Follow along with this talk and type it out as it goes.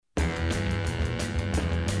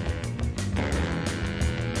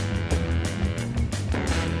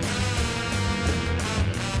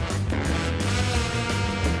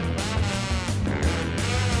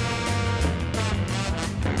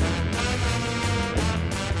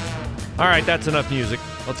All right, that's enough music.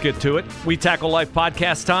 Let's get to it. We Tackle Life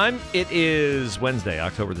podcast time. It is Wednesday,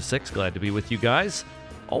 October the 6th. Glad to be with you guys.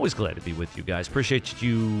 Always glad to be with you guys. Appreciate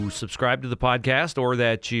you subscribe to the podcast or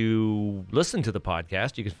that you listen to the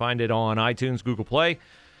podcast. You can find it on iTunes, Google Play,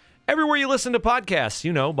 everywhere you listen to podcasts.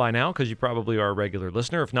 You know by now because you probably are a regular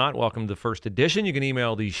listener. If not, welcome to the first edition. You can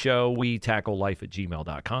email the show,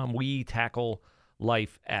 wetacklelife@gmail.com,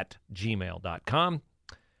 wetacklelife@gmail.com.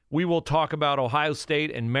 We will talk about Ohio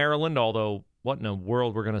State and Maryland, although what in the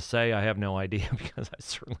world we're going to say, I have no idea because I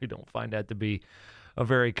certainly don't find that to be a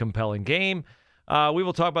very compelling game. We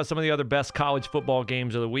will talk about some of the other best college football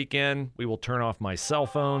games of the weekend. We will turn off my cell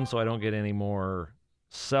phone so I don't get any more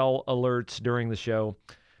cell alerts during the show.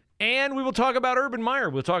 And we will talk about Urban Meyer.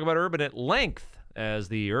 We'll talk about Urban at length as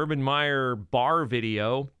the Urban Meyer bar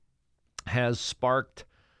video has sparked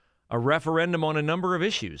a referendum on a number of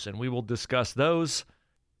issues, and we will discuss those.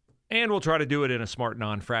 And we'll try to do it in a smart,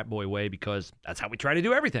 non-frat boy way because that's how we try to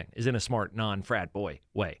do everything, is in a smart, non-frat boy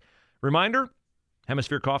way. Reminder,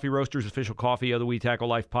 Hemisphere Coffee Roasters, official coffee of the We Tackle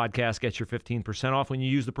Life podcast. Get your 15% off when you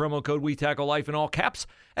use the promo code We Tackle Life in all caps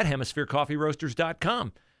at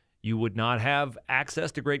hemispherecoffeeroasters.com. You would not have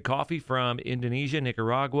access to great coffee from Indonesia,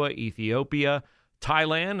 Nicaragua, Ethiopia,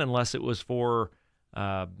 Thailand, unless it was for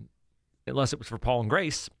Paul and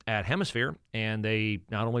Grace at Hemisphere. And they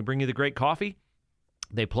not only bring you the great coffee,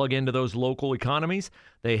 they plug into those local economies.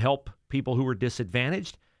 They help people who are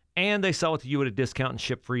disadvantaged, and they sell it to you at a discount and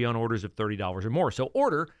ship free on orders of $30 or more. So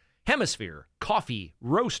order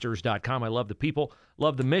HemisphereCoffeeRoasters.com. I love the people,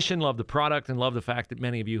 love the mission, love the product, and love the fact that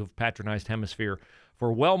many of you have patronized Hemisphere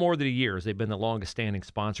for well more than a year. They've been the longest-standing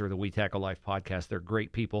sponsor of the We Tackle Life podcast. They're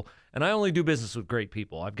great people, and I only do business with great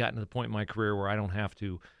people. I've gotten to the point in my career where I don't have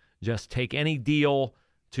to just take any deal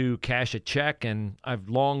to cash a check, and I've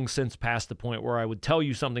long since passed the point where I would tell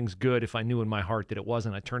you something's good if I knew in my heart that it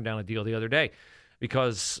wasn't. I turned down a deal the other day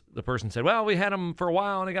because the person said, well, we had them for a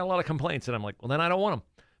while and I got a lot of complaints. And I'm like, well, then I don't want them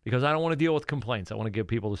because I don't want to deal with complaints. I want to give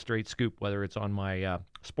people the straight scoop, whether it's on my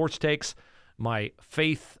sports takes, my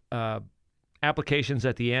faith applications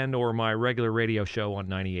at the end, or my regular radio show on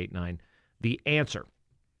 98.9 The Answer.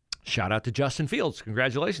 Shout out to Justin Fields.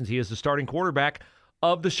 Congratulations. He is the starting quarterback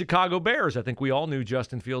of the Chicago Bears. I think we all knew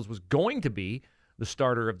Justin Fields was going to be the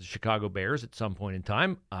starter of the Chicago Bears at some point in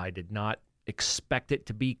time. I did not expect it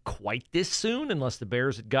to be quite this soon unless the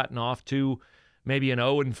Bears had gotten off to maybe an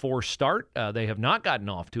 0-4 start. They have not gotten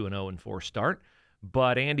off to an 0-4 start,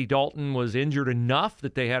 but Andy Dalton was injured enough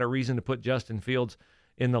that they had a reason to put Justin Fields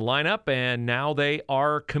in the lineup, and now they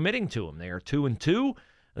are committing to him. They are 2-2.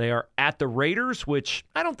 They are at the Raiders, which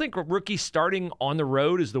I don't think a rookie starting on the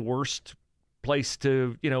road is the worst place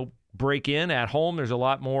to, break in. At home, there's a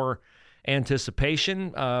lot more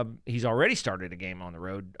anticipation. He's already started a game on the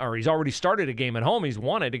road, or he's already started a game at home. He's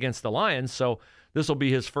won it against the Lions, so this will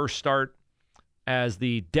be his first start as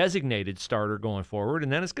the designated starter going forward,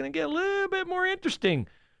 and then it's going to get a little bit more interesting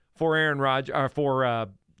for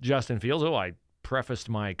Justin Fields. Oh, I prefaced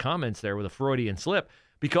my comments there with a Freudian slip,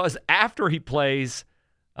 because after he plays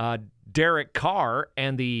Derek Carr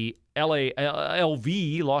and the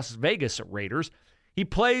LV, Las Vegas Raiders, he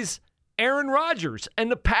plays Aaron Rodgers and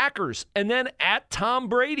the Packers, and then at Tom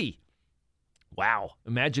Brady. Wow.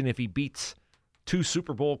 Imagine if he beats two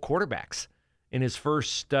Super Bowl quarterbacks in his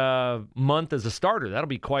first month as a starter. That'll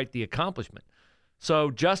be quite the accomplishment. So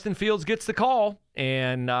Justin Fields gets the call,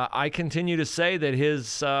 and I continue to say that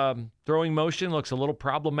his throwing motion looks a little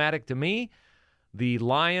problematic to me. The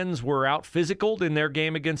Lions were out-physicaled in their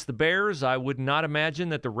game against the Bears. I would not imagine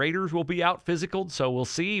that the Raiders will be out-physicaled, so we'll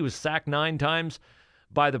see. He was sacked 9 times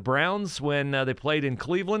by the Browns when they played in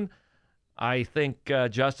Cleveland. I think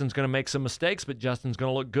Justin's going to make some mistakes, but Justin's going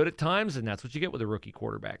to look good at times, and that's what you get with a rookie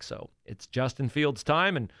quarterback. So it's Justin Fields'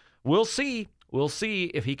 time, and we'll see. We'll see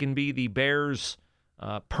if he can be the Bears'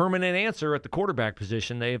 permanent answer at the quarterback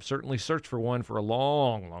position. They have certainly searched for one for a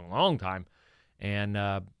long, long, long time, and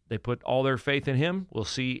they put all their faith in him. We'll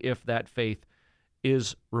see if that faith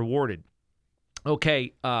is rewarded.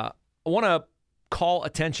 Okay, I want to call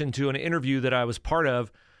attention to an interview that I was part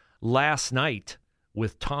of last night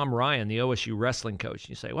with Tom Ryan, the OSU wrestling coach.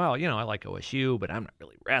 You say, well, I like OSU, but I'm not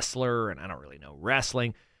really a wrestler, and I don't really know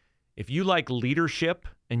wrestling. If you like leadership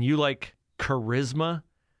and you like charisma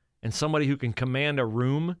and somebody who can command a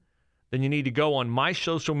room, then you need to go on my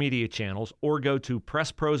social media channels or go to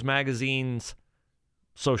Press Pros Magazine's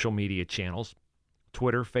social media channels,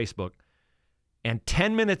 Twitter, Facebook, and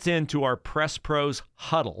 10 minutes into our Press Pros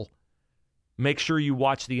huddle, make sure you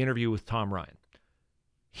watch the interview with Tom Ryan.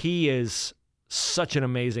 He is such an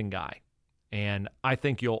amazing guy, and I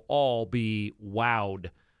think you'll all be wowed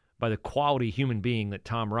by the quality human being that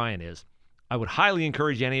Tom Ryan is. I would highly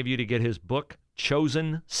encourage any of you to get his book,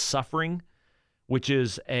 Chosen Suffering, which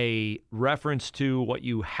is a reference to what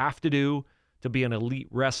you have to do to be an elite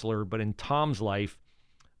wrestler. But in Tom's life,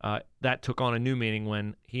 that took on a new meaning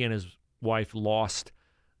when he and his wife lost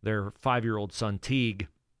their 5-year-old son, Teague,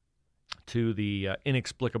 to the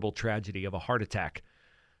inexplicable tragedy of a heart attack.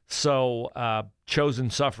 So Chosen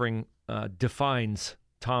Suffering defines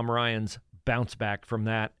Tom Ryan's bounce back from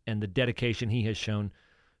that and the dedication he has shown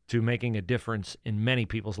to making a difference in many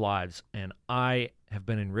people's lives. And I have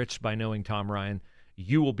been enriched by knowing Tom Ryan.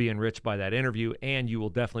 You will be enriched by that interview, and you will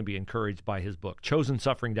definitely be encouraged by his book,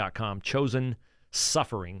 chosensuffering.com,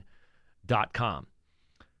 chosensuffering.com.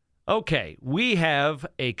 Okay, we have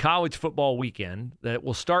a college football weekend that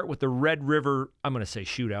will start with the Red River, I'm going to say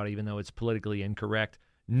shootout, even though it's politically incorrect,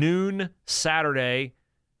 noon Saturday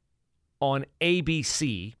on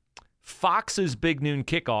ABC. Fox's big noon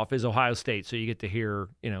kickoff is Ohio State, so you get to hear,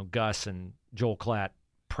 Gus and Joel Klatt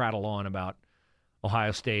prattle on about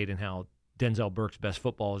Ohio State and how Denzel Burke's best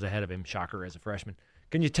football is ahead of him. Shocker, as a freshman.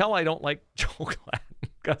 Can you tell I don't like Joel Klatt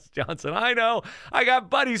and Gus Johnson? I know. I got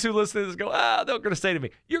buddies who listen to this go, they're going to say to me,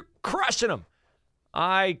 you're crushing them.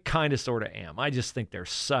 I kind of sort of am. I just think they're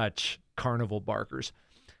such carnival barkers.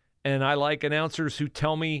 And I like announcers who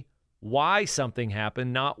tell me why something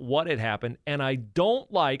happened, not what had happened. And I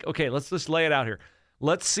don't like, okay, let's just lay it out here.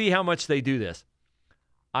 Let's see how much they do this.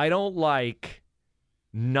 I don't like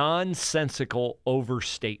nonsensical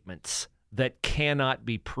overstatements that cannot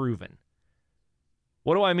be proven.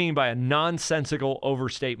 What do I mean by a nonsensical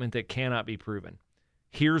overstatement that cannot be proven?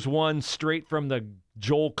 Here's one straight from the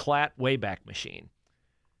Joel Klatt Wayback Machine.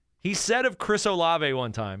 He said of Chris Olave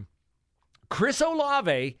one time, Chris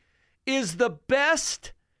Olave is the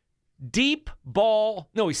best he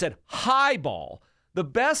said high ball, the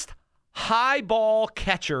best high ball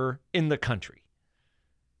catcher in the country.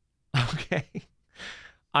 Okay.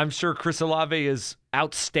 I'm sure Chris Olave is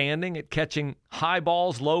outstanding at catching high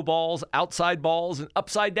balls, low balls, outside balls, and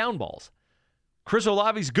upside down balls. Chris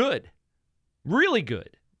Olave's good. Really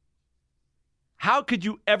good. How could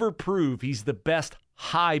you ever prove he's the best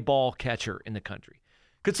high ball catcher in the country?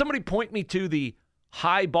 Could somebody point me to the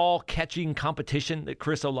high ball catching competition that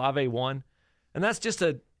Chris Olave won? And that's just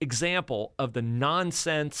an example of the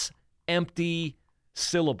nonsense, empty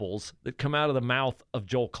syllables that come out of the mouth of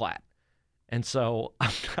Joel Klatt. And so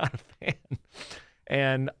I'm not a fan.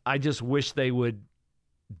 And I just wish they would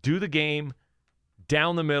do the game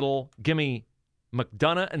down the middle. Give me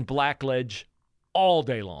McDonough and Blackledge all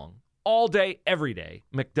day long. All day, every day.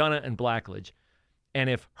 McDonough and Blackledge. And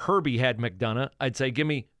if Herbie had McDonough, I'd say give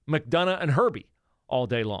me McDonough and Herbie all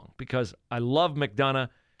day long, because I love McDonough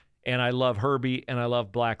and I love Herbie and I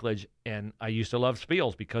love Blackledge, and I used to love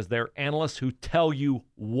Spiels because they're analysts who tell you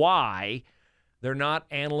why. They're not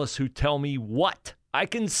analysts who tell me what. I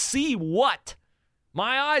can see what.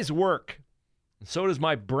 My eyes work. And so does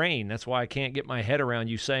my brain. That's why I can't get my head around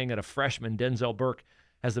you saying that a freshman, Denzel Burke,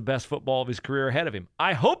 has the best football of his career ahead of him.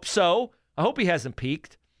 I hope so. I hope he hasn't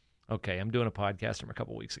peaked. Okay, I'm doing a podcast from a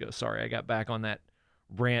couple weeks ago. Sorry, I got back on that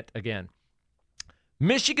rant again.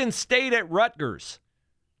 Michigan State at Rutgers.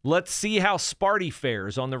 Let's see how Sparty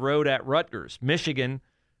fares on the road at Rutgers. Michigan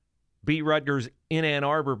beat Rutgers in Ann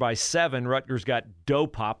Arbor by 7. Rutgers got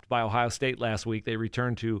dough-popped by Ohio State last week. They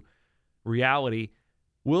returned to reality.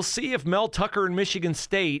 We'll see if Mel Tucker and Michigan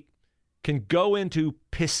State can go into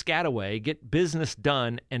Piscataway, get business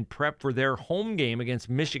done, and prep for their home game against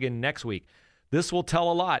Michigan next week. This will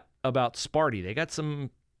tell a lot about Sparty. They got some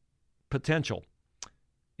potential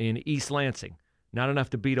in East Lansing. Not enough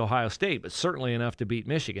to beat Ohio State, but certainly enough to beat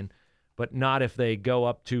Michigan, but not if they go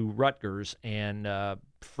up to Rutgers and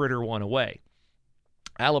fritter one away.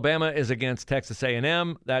 Alabama is against Texas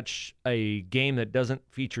A&M. That's a game that doesn't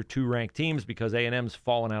feature two ranked teams because A&M's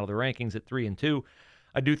fallen out of the rankings at 3-2.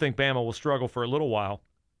 I do think Bama will struggle for a little while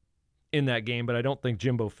in that game, but I don't think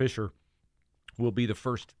Jimbo Fisher will be the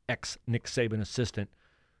first ex-Nick Saban assistant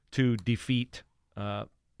to defeat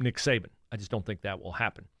Nick Saban. I just don't think that will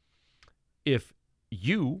happen. If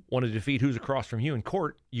you want to defeat who's across from you in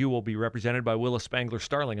court, you will be represented by Willis Spangler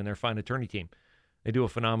Starling and their fine attorney team. They do a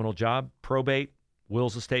phenomenal job. Probate,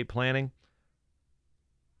 wills, estate planning,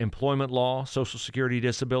 employment law, Social Security,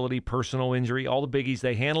 disability, personal injury, all the biggies.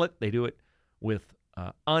 They handle it. They do it with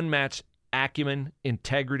unmatched acumen,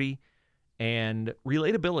 integrity, and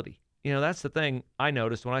relatability. You know, that's the thing I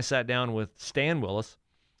noticed when I sat down with Stan Willis,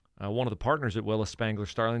 one of the partners at Willis Spangler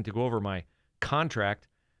Starling, to go over my contract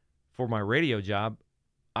for my radio job.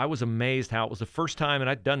 I was amazed how it was the first time, and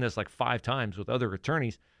I'd done this like 5 times with other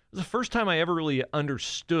attorneys, it was the first time I ever really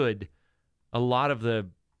understood a lot of the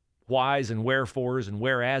whys and wherefores and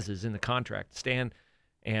whereases in the contract. Stan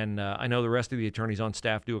and I know the rest of the attorneys on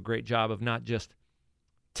staff do a great job of not just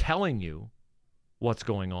telling you what's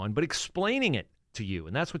going on, but explaining it to you.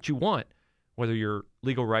 And that's what you want, whether your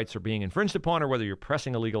legal rights are being infringed upon or whether you're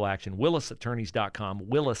pressing a legal action. WillisAttorneys.com,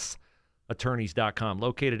 WillisAttorneys.com,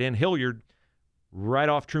 located in Hilliard, right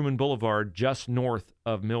off Truman Boulevard, just north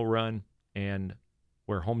of Mill Run and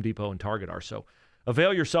where Home Depot and Target are. So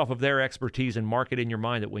avail yourself of their expertise and mark it in your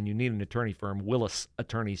mind that when you need an attorney firm,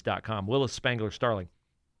 WillisAttorneys.com. Willis Spangler Starling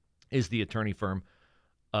is the attorney firm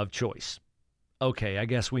of choice. Okay, I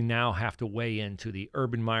guess we now have to weigh into the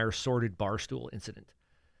Urban Meyer sordid barstool incident.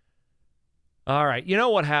 All right, you know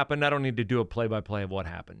what happened? I don't need to do a play-by-play of what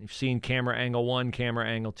happened. You've seen camera angle 1, camera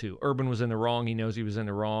angle 2. Urban was in the wrong. He knows he was in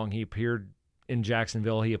the wrong. He appeared in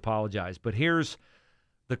Jacksonville. He apologized. But here's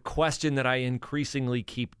the question that I increasingly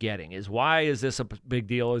keep getting is, why is this a big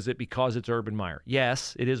deal? Is it because it's Urban Meyer?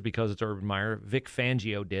 Yes, it is because it's Urban Meyer. Vic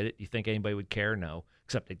Fangio did it. You think anybody would care? No,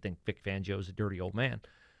 except they think Vic Fangio is a dirty old man.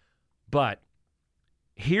 But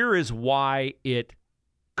here is why it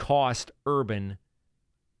cost Urban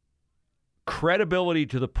credibility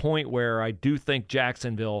to the point where I do think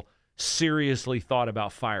Jacksonville seriously thought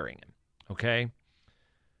about firing him, okay?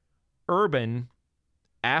 Urban,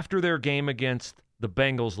 after their game against the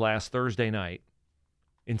Bengals last Thursday night,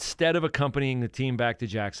 instead of accompanying the team back to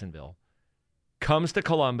Jacksonville, comes to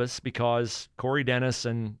Columbus because Corey Dennis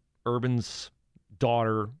and Urban's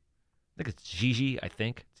daughter, I think it's Gigi,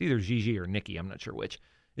 It's either Gigi or Nikki, I'm not sure which,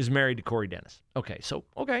 is married to Corey Dennis. Okay,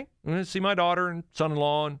 I'm going to see my daughter and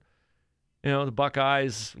son-in-law and, the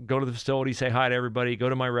Buckeyes, go to the facility, say hi to everybody, go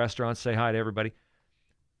to my restaurant, say hi to everybody.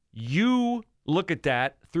 You look at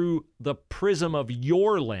that through the prism of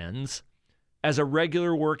your lens as a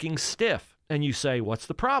regular working stiff, and you say, what's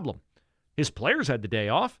the problem? His players had the day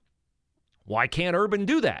off. Why can't Urban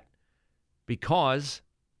do that? Because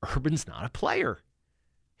Urban's not a player.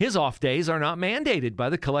 His off days are not mandated by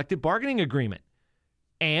the collective bargaining agreement.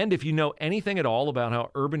 And if you know anything at all about how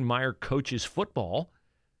Urban Meyer coaches football,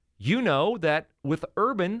 you know that with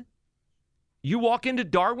Urban, you walk into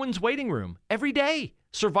Darwin's waiting room every day.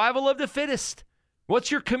 Survival of the fittest.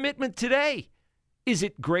 What's your commitment today? Is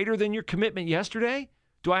it greater than your commitment yesterday?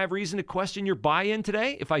 Do I have reason to question your buy-in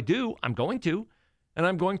today? If I do, I'm going to. And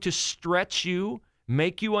I'm going to stretch you,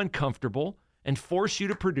 make you uncomfortable, and force you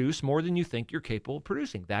to produce more than you think you're capable of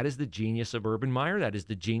producing. That is the genius of Urban Meyer. That is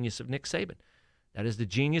the genius of Nick Saban. That is the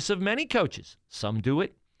genius of many coaches. Some do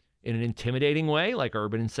it in an intimidating way, like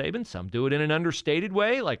Urban and Saban. Some do it in an understated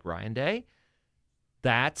way, like Ryan Day.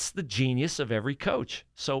 That's the genius of every coach.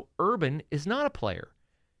 So Urban is not a player.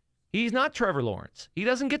 He's not Trevor Lawrence. He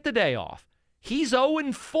doesn't get the day off. He's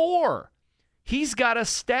 0-4. He's got a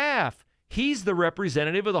staff. He's the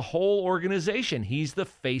representative of the whole organization. He's the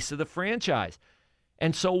face of the franchise.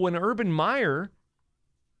 And so when Urban Meyer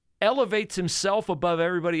elevates himself above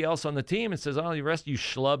everybody else on the team and says, oh, the rest of you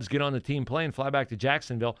schlubs get on the team plane, fly back to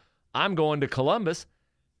Jacksonville, I'm going to Columbus.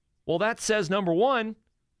 Well, that says, number one,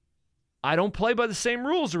 I don't play by the same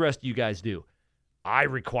rules the rest of you guys do. I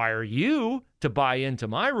require you to buy into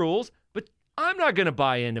my rules, but I'm not going to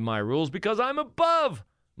buy into my rules because I'm above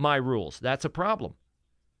my rules. That's a problem.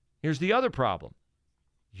 Here's the other problem.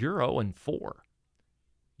 You're 0-4.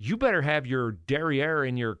 You better have your derriere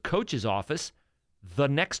in your coach's office the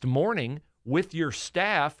next morning with your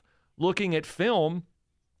staff looking at film,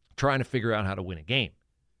 trying to figure out how to win a game.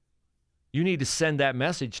 You need to send that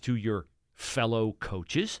message to your fellow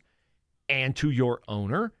coaches and to your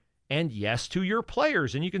owner and, yes, to your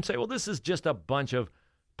players. And you can say, well, this is just a bunch of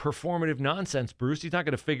performative nonsense, Bruce. He's not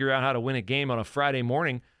going to figure out how to win a game on a Friday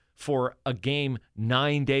morning for a game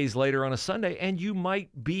 9 days later on a Sunday. And you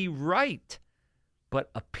might be right.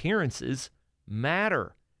 But appearances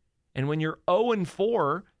matter. And when you're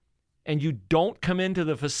 0-4 and you don't come into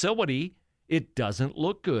the facility, it doesn't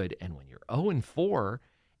look good. And when you're 0-4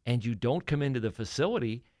 and you don't come into the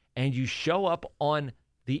facility and you show up on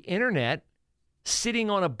the internet sitting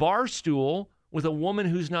on a bar stool with a woman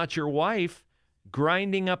who's not your wife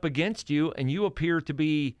grinding up against you, and you appear to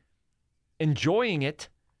be enjoying it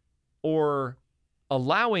or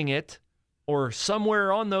allowing it or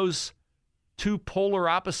somewhere on those two polar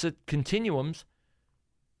opposite continuums,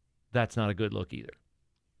 that's not a good look either.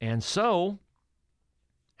 And so,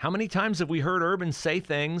 how many times have we heard Urban say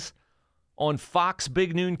things on Fox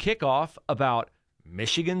Big Noon Kickoff about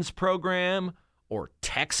Michigan's program or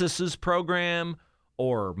Texas's program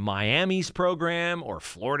or Miami's program or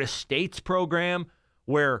Florida State's program,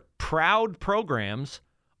 where proud programs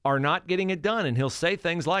are not getting it done? And he'll say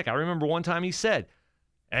things like, I remember one time he said,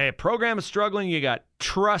 hey, a program is struggling, you got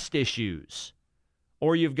trust issues.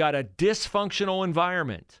 or you've got a dysfunctional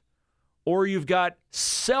environment, or you've got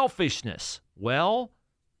selfishness. Well,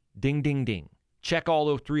 ding, ding, ding. Check all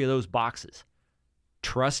those 3 of those boxes.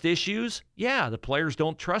 Trust issues? Yeah, the players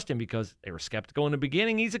don't trust him because they were skeptical in the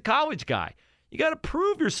beginning. He's a college guy. You got to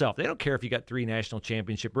prove yourself. They don't care if you got 3 national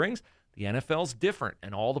championship rings. The NFL's different,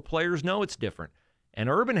 and all the players know it's different. And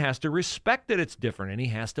Urban has to respect that it's different, and he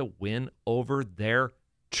has to win over their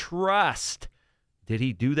trust. Did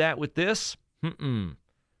he do that with this?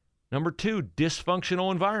 Number 2,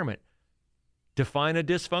 dysfunctional environment. Define a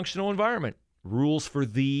dysfunctional environment. Rules for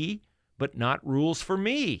thee, but not rules for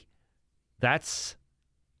me. That's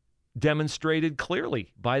demonstrated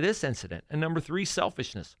clearly by this incident. And number 3,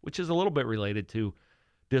 selfishness, which is a little bit related to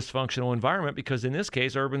dysfunctional environment, because in this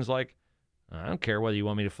case, Urban's like, I don't care whether you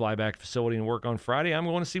want me to fly back to the facility and work on Friday. I'm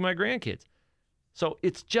going to see my grandkids. So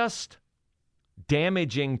it's just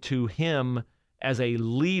damaging to him as a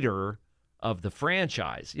leader of the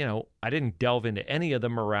franchise. You know, I didn't delve into any of the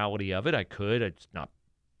morality of it. I could. It's not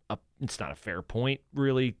a fair point,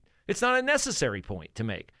 really. It's not a necessary point to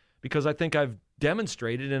make, because I think I've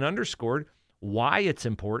demonstrated and underscored why it's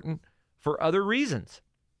important for other reasons.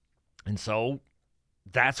 And so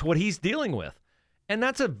that's what he's dealing with. And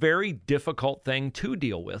that's a very difficult thing to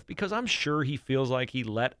deal with, because I'm sure he feels like he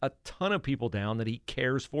let a ton of people down that he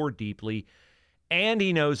cares for deeply, and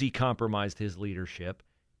he knows he compromised his leadership,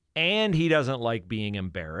 and he doesn't like being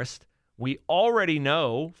embarrassed. We already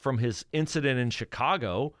know from his incident in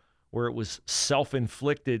Chicago, where it was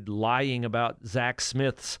self-inflicted lying about Zach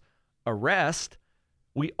Smith's arrest,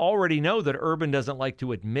 we already know that Urban doesn't like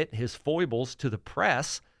to admit his foibles to the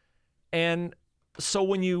press. And so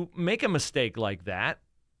when you make a mistake like that,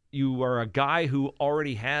 you are a guy who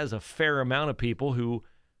already has a fair amount of people who,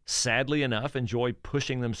 sadly enough, enjoy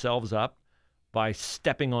pushing themselves up by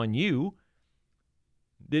stepping on you.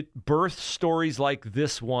 It births stories like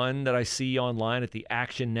this one that I see online at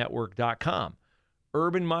theactionnetwork.com.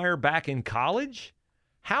 Urban Meyer back in college?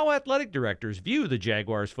 How athletic directors view the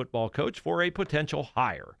Jaguars football coach for a potential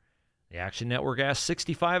hire. The Action Network asked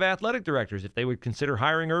 65 athletic directors if they would consider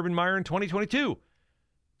hiring Urban Meyer in 2022.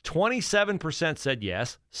 27% said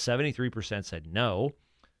yes, 73% said no.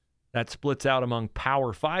 That splits out among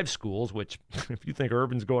Power 5 schools, which if you think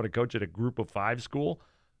Urban's going to coach at a Group of 5 school,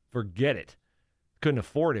 forget it. Couldn't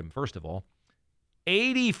afford him, first of all.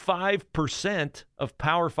 85% of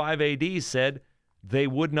Power 5 ADs said they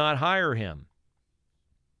would not hire him.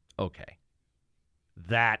 Okay.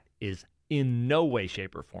 That is in no way,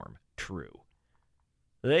 shape, or form true.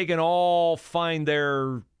 They can all find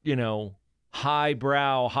their,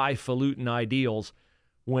 highbrow, highfalutin ideals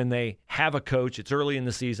when they have a coach. It's early in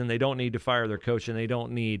the season. They don't need to fire their coach, and they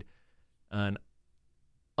don't need an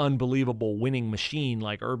unbelievable winning machine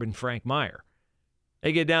like Urban Frank Meyer.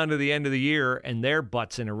 They get down to the end of the year, and their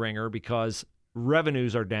butt's in a ringer because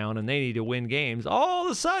revenues are down, and they need to win games. All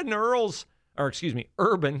of a sudden,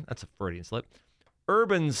 Urban, that's a Freudian slip,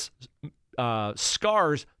 Urban's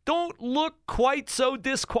scars don't look quite so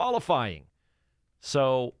disqualifying.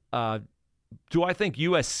 So do I think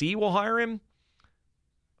USC will hire him?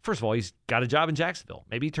 First of all, he's got a job in Jacksonville.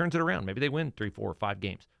 Maybe he turns it around. Maybe they win 3, 4, or 5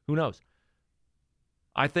 games. Who knows?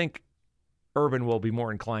 I think Urban will be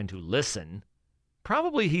more inclined to listen.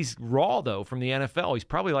 Probably he's raw, though, from the NFL. He's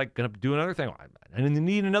probably going to do another thing. I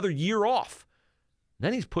need another year off.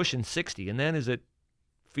 Then he's pushing 60. And then is it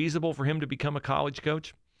feasible for him to become a college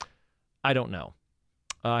coach? I don't know.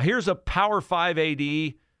 Here's a Power 5 AD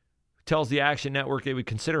who tells the Action Network they would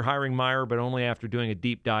consider hiring Meyer, but only after doing a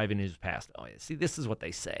deep dive in his past. Oh, yeah. See, this is what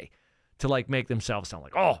they say to make themselves sound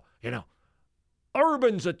like,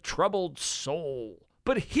 Urban's a troubled soul.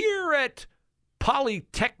 But here at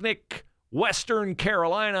Polytechnic Western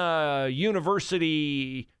Carolina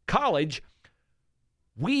University College,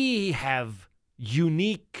 we have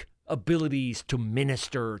unique abilities to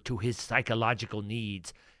minister to his psychological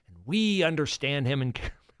needs, and we understand him and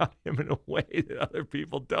care about him in a way that other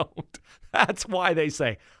people don't. That's why they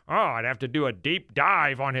say, I'd have to do a deep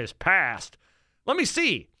dive on his past. Let me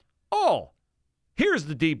see. Oh, here's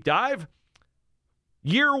the deep dive.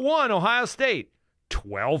 Year 1, Ohio State,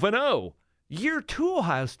 12-0. Year 2,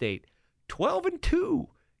 Ohio State, 12-2.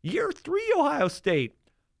 Year 3, Ohio State,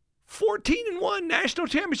 14-1 national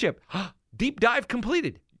championship. Deep dive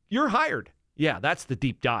completed. You're hired. Yeah, that's the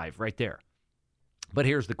deep dive right there. But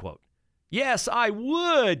here's the quote. Yes, I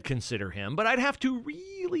would consider him, but I'd have to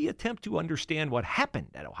really attempt to understand what happened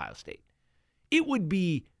at Ohio State. I would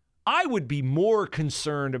be more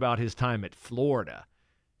concerned about his time at Florida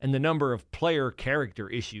and the number of player character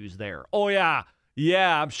issues there. Oh, yeah,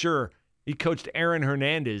 I'm sure. He coached Aaron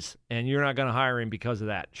Hernandez, and you're not going to hire him because of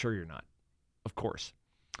that. Sure you're not. Of course.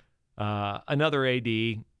 Another AD,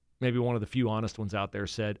 maybe one of the few honest ones out there,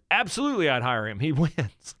 said, absolutely I'd hire him. He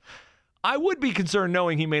wins. I would be concerned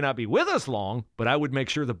knowing he may not be with us long, but I would make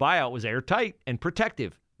sure the buyout was airtight and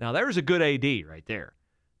protective. Now, there's a good AD right there.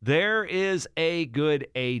 There is a good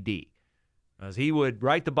AD. As he would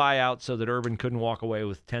write the buyout so that Urban couldn't walk away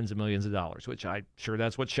with tens of millions of dollars, which I'm sure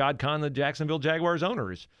that's what Shad Khan, the Jacksonville Jaguars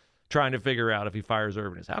owner, is trying to figure out if he fires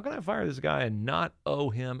Urban. Is how can I fire this guy and not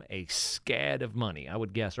owe him a scad of money? I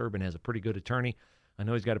would guess Urban has a pretty good attorney. I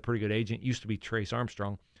know he's got a pretty good agent. Used to be Trace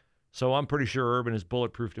Armstrong. So I'm pretty sure Urban has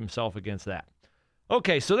bulletproofed himself against that.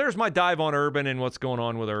 Okay, so there's my dive on Urban and what's going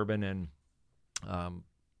on with Urban. And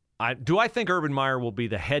I think Urban Meyer will be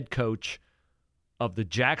the head coach of the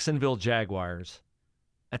Jacksonville Jaguars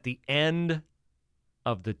at the end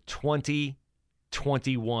of the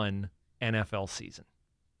 2021 NFL season?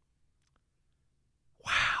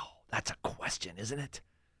 Wow, that's a question, isn't it?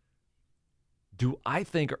 Do I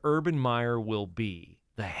think Urban Meyer will be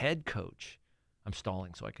the head coach? I'm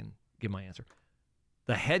stalling so I can give my answer.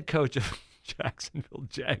 The head coach of Jacksonville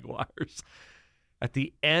Jaguars at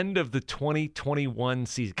the end of the 2021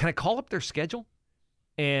 season. Can I call up their schedule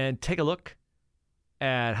and take a look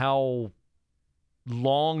at how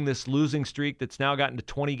long this losing streak that's now gotten to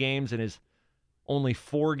 20 games and is only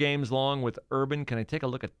 4 games long with Urban? Can I take a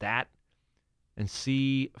look at that and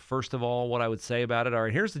see, first of all, what I would say about it? All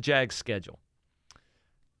right, here's the Jags schedule.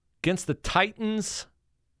 Against the Titans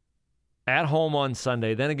at home on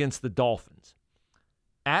Sunday, then against the Dolphins.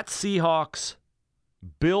 At Seahawks,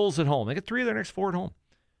 Bills at home. They get 3 of their next 4 at home.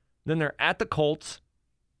 Then they're at the Colts,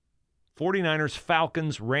 49ers,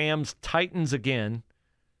 Falcons, Rams, Titans again,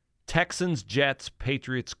 Texans, Jets,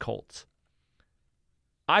 Patriots, Colts.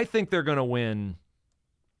 I think they're going to win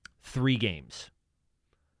 3 games.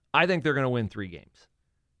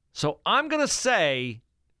 So I'm going to say,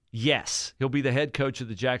 yes, he'll be the head coach of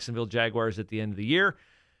the Jacksonville Jaguars at the end of the year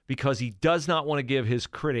because he does not want to give his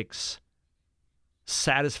critics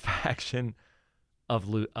satisfaction of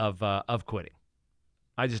quitting.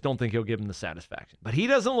 I just don't think he'll give them the satisfaction. But he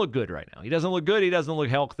doesn't look good right now. He doesn't look good. He doesn't look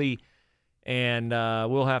healthy. And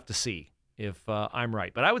we'll have to see if I'm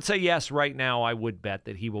right. But I would say yes, right now I would bet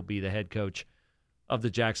that he will be the head coach of the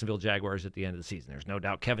Jacksonville Jaguars at the end of the season. There's no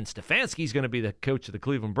doubt Kevin Stefanski is going to be the coach of the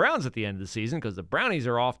Cleveland Browns at the end of the season because the Brownies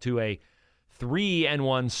are off to a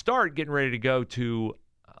 3-1 start, getting ready to go to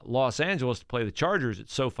Los Angeles to play the Chargers at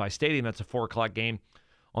SoFi Stadium. That's a 4 o'clock game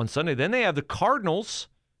on Sunday. Then they have the Cardinals.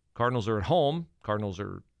 Cardinals are at home. Cardinals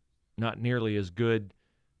are not nearly as good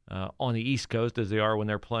on the East Coast as they are when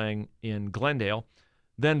they're playing in Glendale.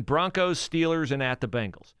 Then Broncos, Steelers, and at the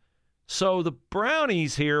Bengals. So the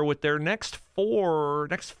Brownies here with their next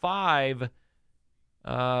 5,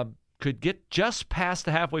 could get just past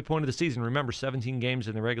the halfway point of the season. Remember, 17 games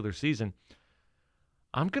in the regular season.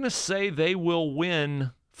 I'm going to say they will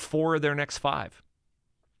win 4 of their next 5.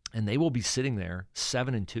 And they will be sitting there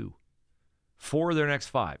 7-2. 4 of their next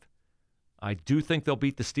 5. I do think they'll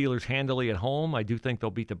beat the Steelers handily at home. I do think they'll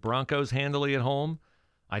beat the Broncos handily at home.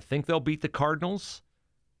 I think they'll beat the Cardinals.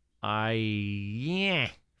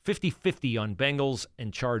 50-50 on Bengals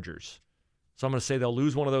and Chargers. So I'm going to say they'll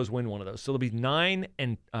lose one of those, win one of those. So they'll be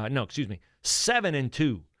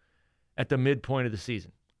 7-2 at the midpoint of the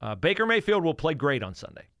season. Baker Mayfield will play great on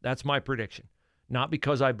Sunday. That's my prediction. Not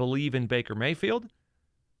because I believe in Baker Mayfield,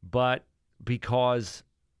 but because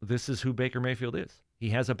this is who Baker Mayfield is. He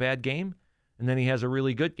has a bad game, and then he has a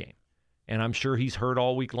really good game. And I'm sure he's heard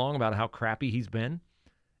all week long about how crappy he's been.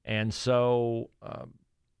 And so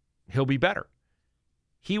he'll be better.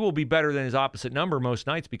 He will be better than his opposite number most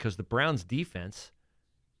nights because the Browns' defense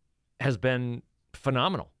has been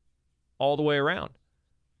phenomenal all the way around.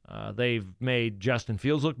 They've made Justin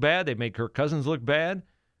Fields look bad. They've made Kirk Cousins look bad.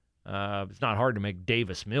 It's not hard to make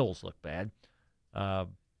Davis Mills look bad.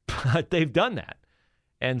 But they've done that.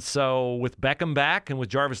 And so with Beckham back and with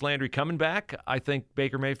Jarvis Landry coming back, I think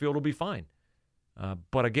Baker Mayfield will be fine.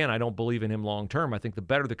 But again, I don't believe in him long term. I think the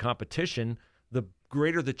better the competition, the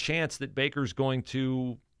greater the chance that Baker's going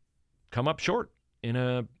to come up short in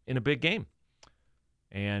a big game.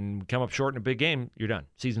 And come up short in a big game, you're done.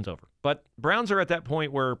 Season's over. But Browns are at that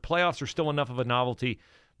point where playoffs are still enough of a novelty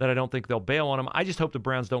that I don't think they'll bail on them. I just hope the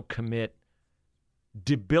Browns don't commit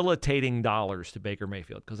debilitating dollars to Baker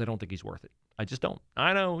Mayfield because I don't think he's worth it. I just don't.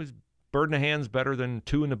 I know he's bird in the hand's better than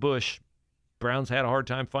 2 in the bush. Browns had a hard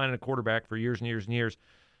time finding a quarterback for years and years and years.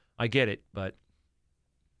 I get it, but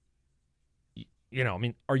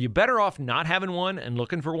are you better off not having one and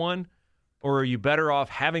looking for one, or are you better off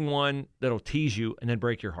having one that'll tease you and then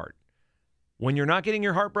break your heart? When you're not getting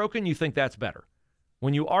your heart broken, you think that's better.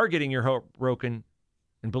 When you are getting your heart broken,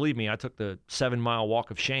 And believe me, I took the 7-mile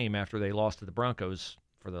walk of shame after they lost to the Broncos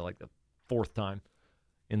for the fourth time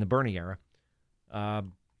in the Bernie era.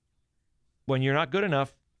 When you're not good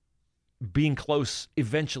enough, being close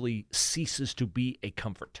eventually ceases to be a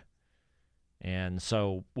comfort. And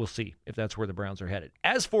so we'll see if that's where the Browns are headed.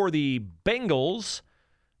 As for the Bengals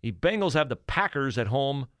have the Packers at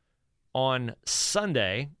home on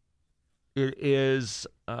Sunday. It is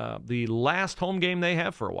the last home game they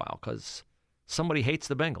have for a while because somebody hates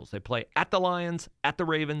the Bengals. They play at the Lions, at the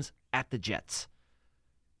Ravens, at the Jets.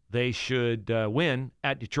 They should win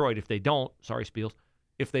at Detroit. If they don't, sorry, Spiels.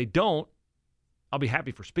 If they don't, I'll be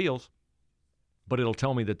happy for Spiels, but it'll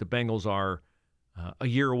tell me that the Bengals are a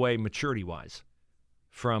year away maturity-wise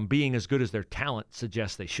from being as good as their talent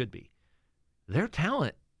suggests they should be. Their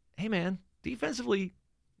talent, hey man, defensively,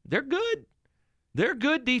 they're good. They're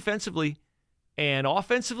good defensively. And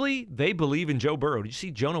offensively, they believe in Joe Burrow. Did you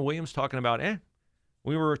see Jonah Williams talking about,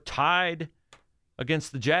 we were tied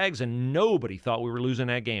against the Jags and nobody thought we were losing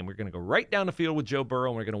that game. We're going to go right down the field with Joe Burrow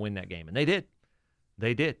and we're going to win that game. And they did.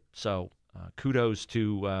 They did. So kudos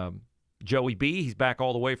to Joey B. He's back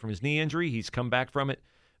all the way from his knee injury. He's come back from it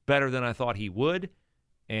better than I thought he would.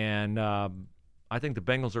 And I think the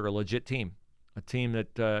Bengals are a legit team, a team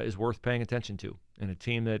that is worth paying attention to, and a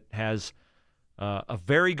team that has a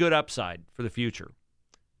very good upside for the future.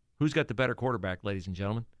 Who's got the better quarterback, ladies and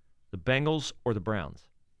gentlemen? The Bengals or the Browns?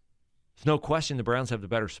 There's no question the Browns have the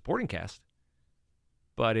better supporting cast.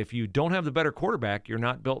 But if you don't have the better quarterback, you're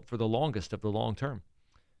not built for the longest of the long term.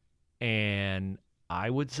 And I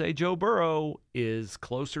would say Joe Burrow is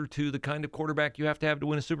closer to the kind of quarterback you have to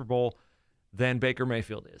win a Super Bowl than Baker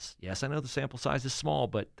Mayfield is. Yes, I know the sample size is small,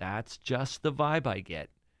 but that's just the vibe I get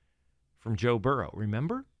from Joe Burrow.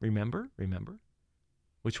 Remember?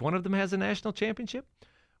 Which one of them has a national championship?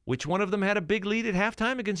 Which one of them had a big lead at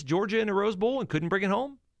halftime against Georgia in the Rose Bowl and couldn't bring it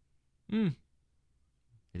home? It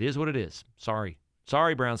is what it is. Sorry,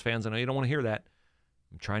 Browns fans. I know you don't want to hear that.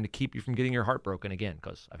 I'm trying to keep you from getting your heart broken again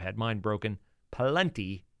because I've had mine broken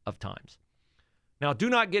plenty of times. Now, do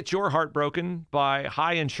not get your heart broken by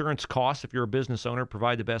high insurance costs. If you're a business owner,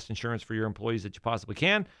 provide the best insurance for your employees that you possibly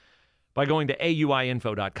can by going to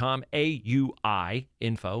AUIinfo.com, AUIinfo.com.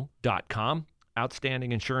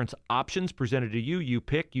 Outstanding insurance options presented to you. You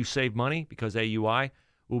pick, you save money because AUI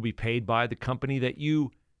will be paid by the company that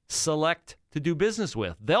you select to do business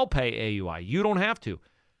with. They'll pay AUI. You don't have to.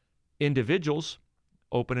 Individuals,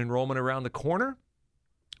 open enrollment around the corner.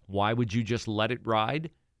 Why would you just let it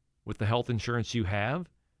ride with the health insurance you have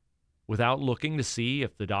without looking to see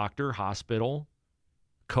if the doctor, hospital,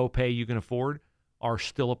 copay you can afford are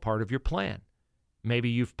still a part of your plan? Maybe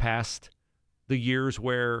you've passed the years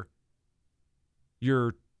where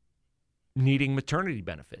you're needing maternity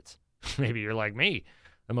benefits. Maybe you're like me.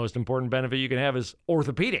 The most important benefit you can have is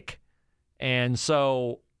orthopedic. And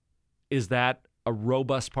so is that a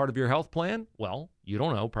robust part of your health plan? Well, you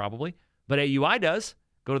don't know probably, but AUI does.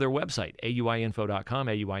 Go to their website, AUIinfo.com,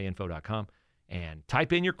 AUIinfo.com, and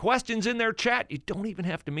type in your questions in their chat. You don't even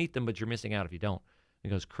have to meet them, but you're missing out if you don't,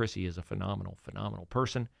 because Chrissy is a phenomenal, phenomenal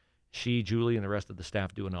person. She, Julie, and the rest of the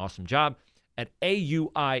staff do an awesome job at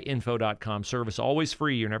AUIinfo.com. Service always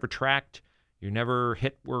free. You're never tracked. You're never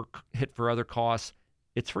hit for other costs.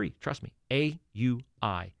 It's free. Trust me. AUIinfo.com.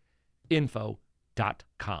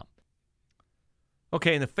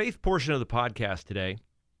 Okay, in the faith portion of the podcast today,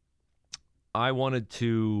 I wanted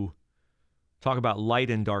to talk about light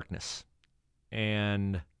and darkness.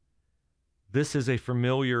 And this is a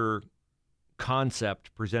familiar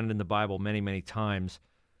concept presented in the Bible many, many times.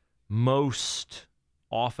 Most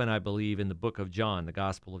often, I believe, in the book of John, the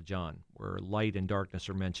Gospel of John, where light and darkness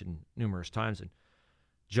are mentioned numerous times. And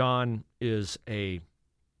John is a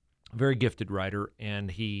very gifted writer,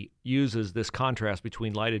 and he uses this contrast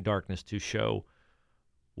between light and darkness to show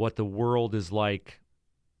what the world is like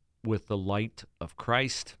with the light of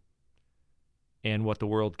Christ and what the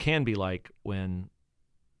world can be like when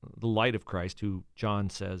the light of Christ, who John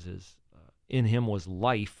says is in him was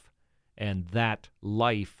life, and that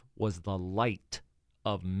life was the light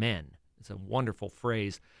of men. It's a wonderful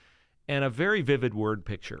phrase and a very vivid word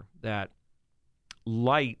picture that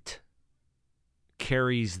light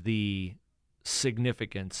carries the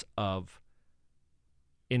significance of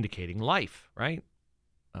indicating life, right?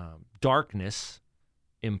 Darkness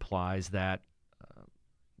implies that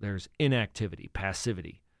there's inactivity,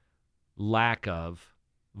 passivity, lack of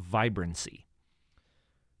vibrancy.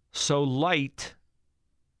 So light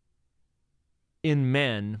in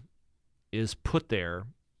men is put there,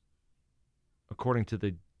 according to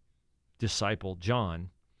the disciple John,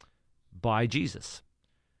 by Jesus,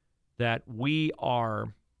 that we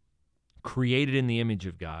are created in the image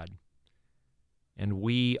of God, and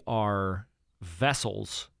we are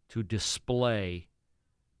vessels to display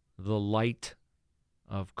the light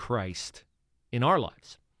of Christ in our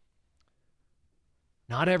lives.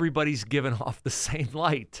 Not everybody's given off the same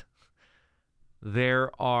light.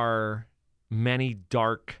 There are many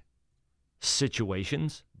dark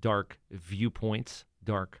situations, dark viewpoints,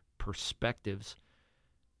 dark perspectives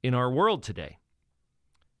in our world today.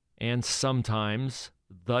 And sometimes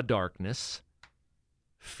the darkness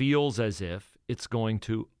feels as if it's going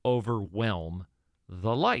to overwhelm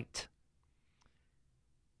the light.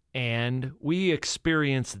 And we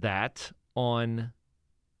experience that on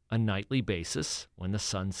a nightly basis when the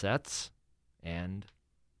sun sets and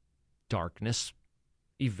darkness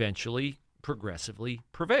eventually, progressively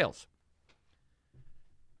prevails.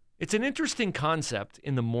 It's an interesting concept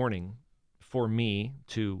in the morning for me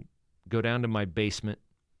to go down to my basement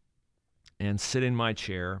and sit in my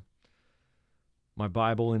chair, my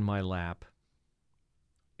Bible in my lap,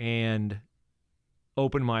 and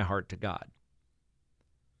open my heart to God.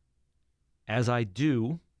 As I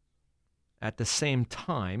do, at the same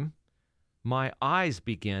time, my eyes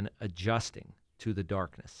begin adjusting to the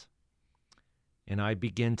darkness. And I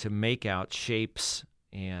begin to make out shapes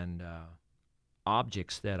and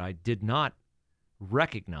objects that I did not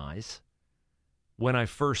recognize when I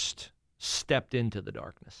first stepped into the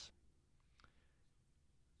darkness.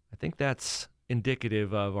 I think that's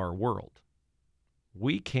indicative of our world.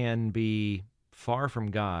 We can be far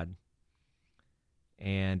from God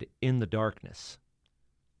and in the darkness,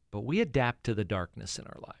 but we adapt to the darkness in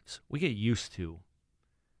our lives. We get used to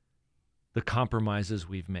the compromises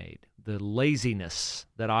we've made, the laziness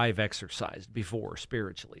that I've exercised before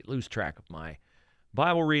spiritually, lose track of my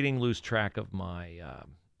Bible reading, lose track of my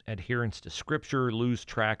adherence to Scripture, lose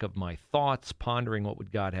track of my thoughts, pondering what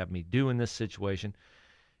would God have me do in this situation.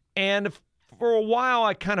 And for a while,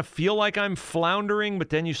 I kind of feel like I'm floundering, but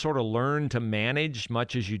then you sort of learn to manage,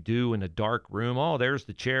 much as you do in a dark room. Oh, there's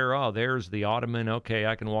the chair. Oh, there's the ottoman. Okay,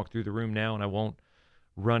 I can walk through the room now, and I won't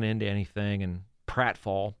run into anything and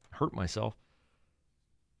pratfall, hurt myself.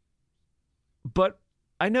 But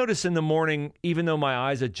I notice in the morning, even though my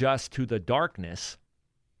eyes adjust to the darkness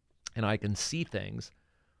and I can see things,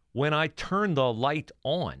 when I turn the light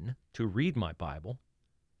on to read my Bible,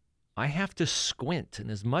 I have to squint. And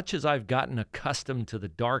as much as I've gotten accustomed to the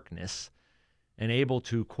darkness and able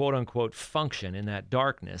to, quote unquote, function in that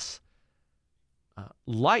darkness,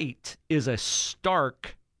 light is a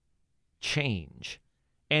stark change.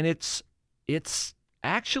 And it's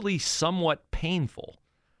actually somewhat painful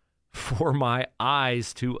for my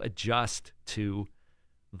eyes to adjust to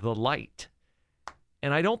the light.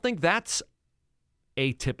 And I don't think that's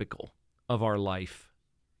atypical of our life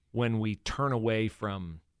when we turn away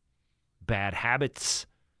from bad habits,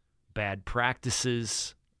 bad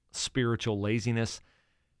practices, spiritual laziness.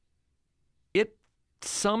 It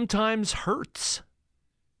sometimes hurts.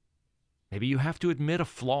 Maybe you have to admit a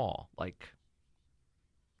flaw, like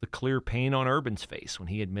the clear pain on Urban's face when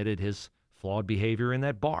he admitted his flawed behavior in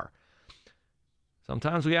that bar.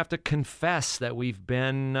 Sometimes we have to confess that we've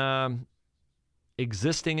been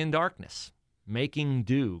existing in darkness, making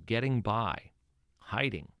do, getting by,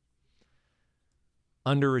 hiding,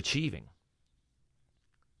 underachieving.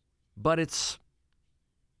 But it's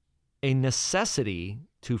a necessity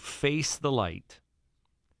to face the light,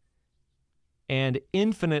 and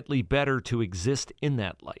infinitely better to exist in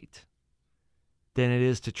that light than it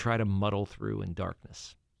is to try to muddle through in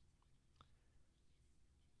darkness.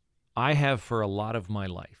 I have for a lot of my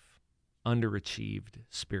life underachieved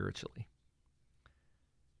spiritually.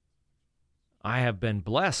 I have been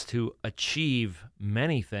blessed to achieve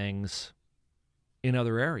many things in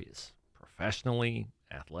other areas, professionally,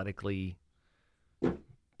 athletically,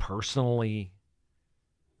 personally.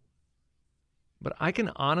 But I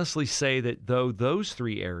can honestly say that though those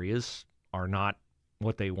three areas are not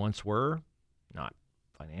what they once were, not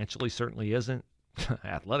financially certainly isn't,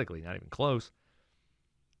 athletically not even close,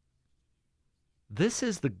 this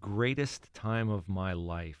is the greatest time of my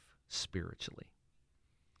life spiritually.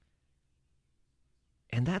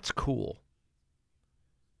 And that's cool.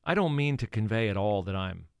 I don't mean to convey at all that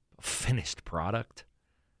I'm a finished product.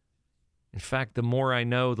 In fact, the more I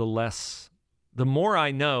know, the more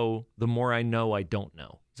I know I don't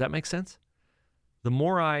know. Does that make sense? The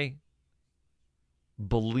more I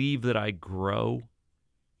believe that I grow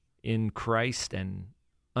in Christ and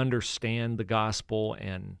understand the gospel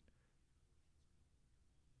and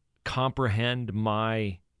comprehend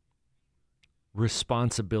my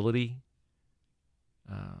responsibility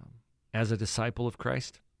as a disciple of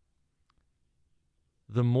Christ,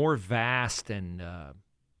 the more vast and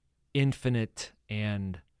infinite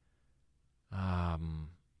and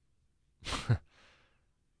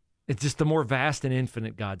it's just the more vast and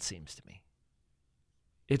infinite God seems to me.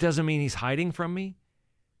 It doesn't mean he's hiding from me.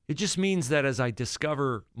 It just means that as I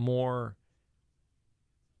discover more,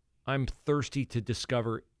 I'm thirsty to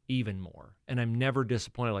discover even more. And I'm never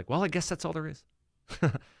disappointed, like, well, I guess that's all there is.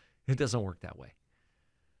 It doesn't work that way.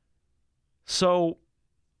 So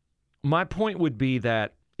my point would be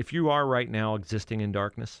that if you are right now existing in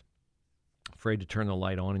darkness, afraid to turn the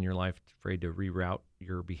light on in your life, afraid to reroute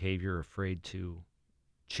your behavior, afraid to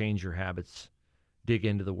change your habits, dig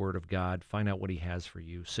into the Word of God, find out what he has for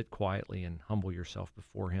you, sit quietly and humble yourself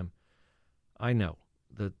before him. I know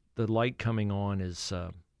the light coming on is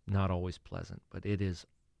not always pleasant, but it is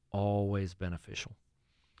always beneficial.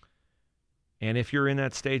 And if you're in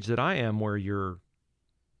that stage that I am, where you're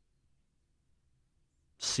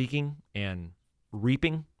seeking and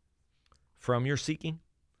reaping from your seeking,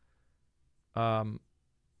 God's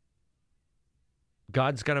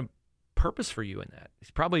got a purpose for you in that.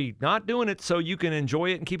 He's probably not doing it so you can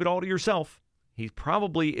enjoy it and keep it all to yourself. He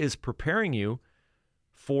probably is preparing you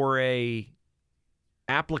for a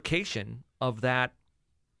application of that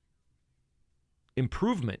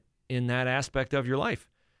improvement in that aspect of your life.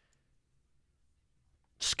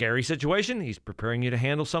 Scary situation, he's preparing you to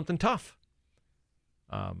handle something tough.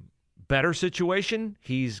 Better situation,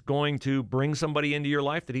 he's going to bring somebody into your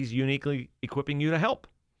life that he's uniquely equipping you to help.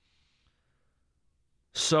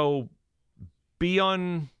 So be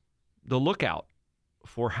on the lookout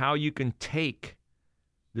for how you can take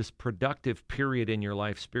this productive period in your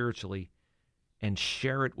life spiritually and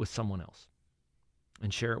share it with someone else.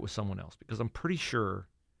 Because I'm pretty sure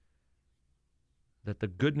that the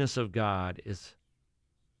goodness of God is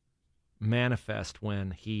manifest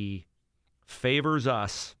when he favors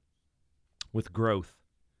us with growth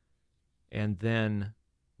and then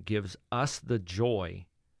gives us the joy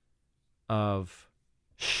of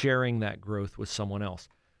sharing that growth with someone else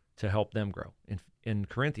to help them grow. In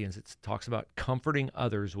Corinthians, it talks about comforting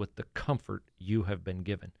others with the comfort you have been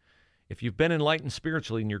given. If you've been enlightened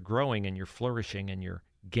spiritually and you're growing and you're flourishing and you're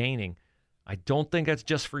gaining, I don't think that's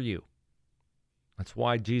just for you. That's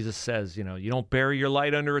why Jesus says, you don't bury your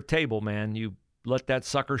light under a table, man. You let that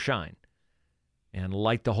sucker shine and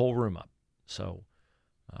light the whole room up. So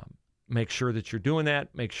make sure that you're doing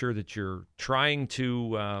that. Make sure that you're trying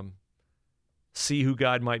to see who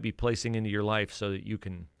God might be placing into your life so that you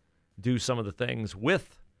can do some of the things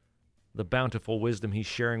with the bountiful wisdom he's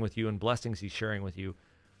sharing with you and blessings he's sharing with you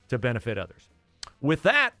to benefit others. With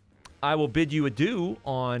that, I will bid you adieu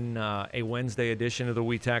on a Wednesday edition of the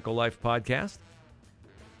We Tackle Life podcast.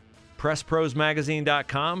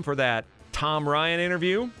 PressProsMagazine.com for that Tom Ryan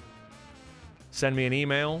interview. Send me an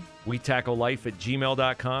email,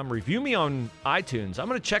 WeTackleLife@gmail.com. Review me on iTunes. I'm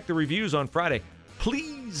going to check the reviews on Friday.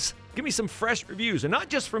 Please give me some fresh reviews, and not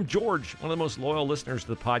just from George, one of the most loyal listeners to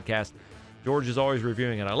the podcast. George is always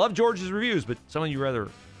reviewing it. I love George's reviews, but some of you other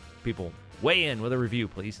people, weigh in with a review,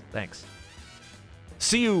 please. Thanks.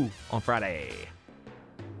 See you on Friday.